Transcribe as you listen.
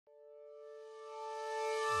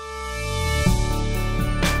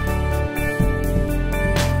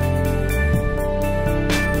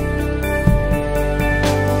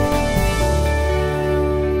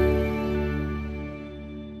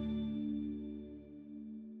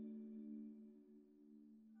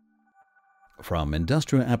From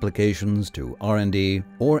industrial applications to R&D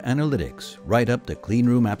or analytics, right up to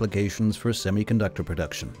cleanroom applications for semiconductor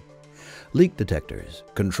production. Leak detectors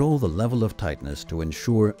control the level of tightness to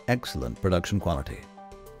ensure excellent production quality.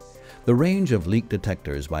 The range of leak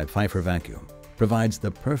detectors by Pfeiffer Vacuum provides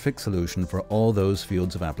the perfect solution for all those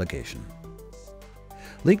fields of application.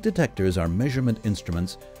 Leak detectors are measurement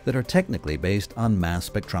instruments that are technically based on mass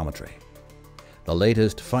spectrometry. The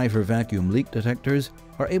latest Pfeiffer Vacuum leak detectors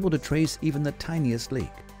are able to trace even the tiniest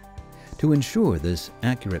leak. To ensure this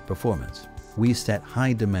accurate performance, we set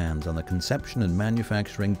high demands on the conception and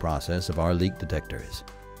manufacturing process of our leak detectors.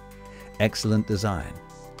 Excellent design,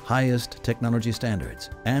 highest technology standards,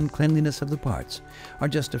 and cleanliness of the parts are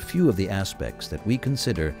just a few of the aspects that we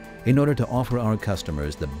consider in order to offer our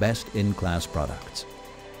customers the best in-class products.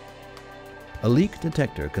 A leak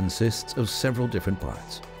detector consists of several different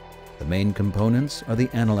parts. The main components are the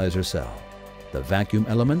analyzer cell, the vacuum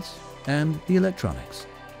elements, and the electronics.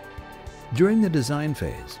 During the design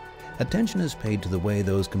phase, attention is paid to the way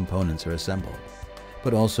those components are assembled,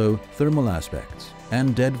 but also thermal aspects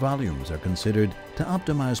and dead volumes are considered to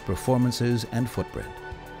optimize performances and footprint.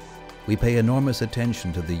 We pay enormous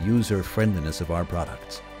attention to the user-friendliness of our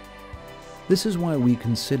products. This is why we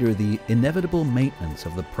consider the inevitable maintenance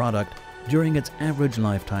of the product during its average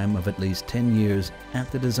lifetime of at least 10 years at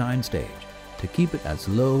the design stage to keep it as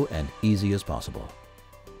low and easy as possible.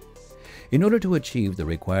 In order to achieve the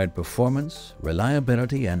required performance,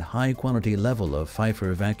 reliability, and high-quality level of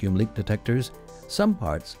Pfeiffer Vacuum leak detectors, some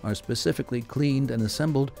parts are specifically cleaned and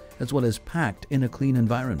assembled as well as packed in a clean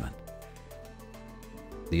environment.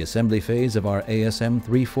 The assembly phase of our ASM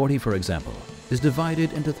 340, for example, is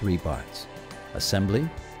divided into 3 parts: assembly,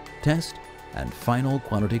 test, and final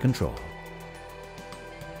quality control.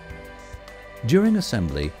 During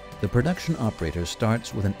assembly, the production operator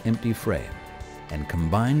starts with an empty frame and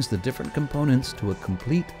combines the different components to a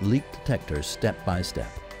complete leak detector step by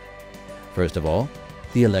step. First of all,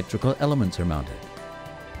 the electrical elements are mounted.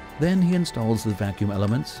 Then he installs the vacuum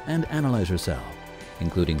elements and analyzer cell,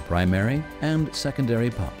 including primary and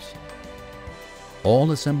secondary pumps.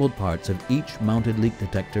 All assembled parts of each mounted leak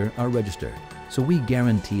detector are registered, so we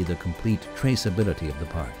guarantee the complete traceability of the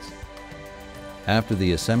parts. After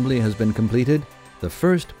the assembly has been completed, the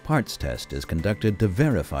first parts test is conducted to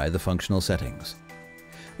verify the functional settings.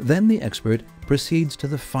 Then the expert proceeds to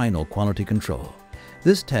the final quality control.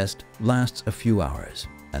 This test lasts a few hours,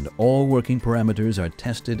 and all working parameters are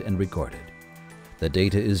tested and recorded. The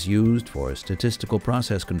data is used for statistical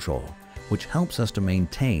process control, which helps us to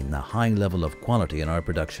maintain the high level of quality in our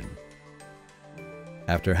production.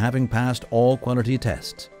 After having passed all quality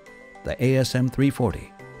tests, the ASM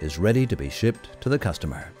 340 is ready to be shipped to the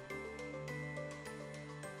customer.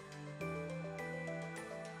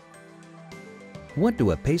 What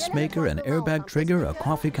do a pacemaker, an airbag trigger, a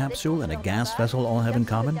coffee capsule, and a gas vessel all have in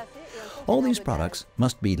common? All these products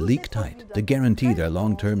must be leak-tight to guarantee their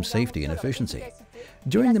long-term safety and efficiency.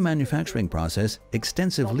 During the manufacturing process,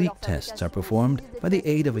 extensive leak tests are performed by the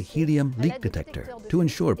aid of a helium leak detector to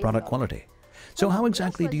ensure product quality. So how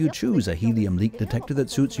exactly do you choose a helium leak detector that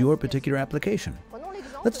suits your particular application?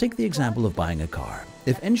 Let's take the example of buying a car.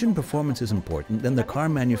 If engine performance is important, then the car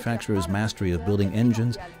manufacturer's mastery of building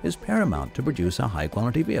engines is paramount to produce a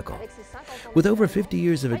high-quality vehicle. With over 50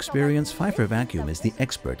 years of experience, Pfeiffer Vacuum is the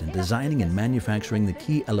expert in designing and manufacturing the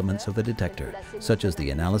key elements of the detector, such as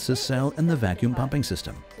the analysis cell and the vacuum pumping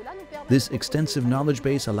system. This extensive knowledge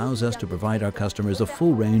base allows us to provide our customers a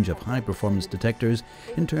full range of high-performance detectors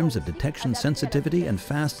in terms of detection sensitivity and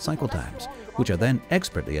fast cycle times, which are then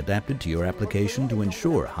expertly adapted to your application to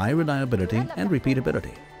ensure high reliability and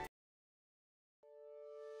repeatability.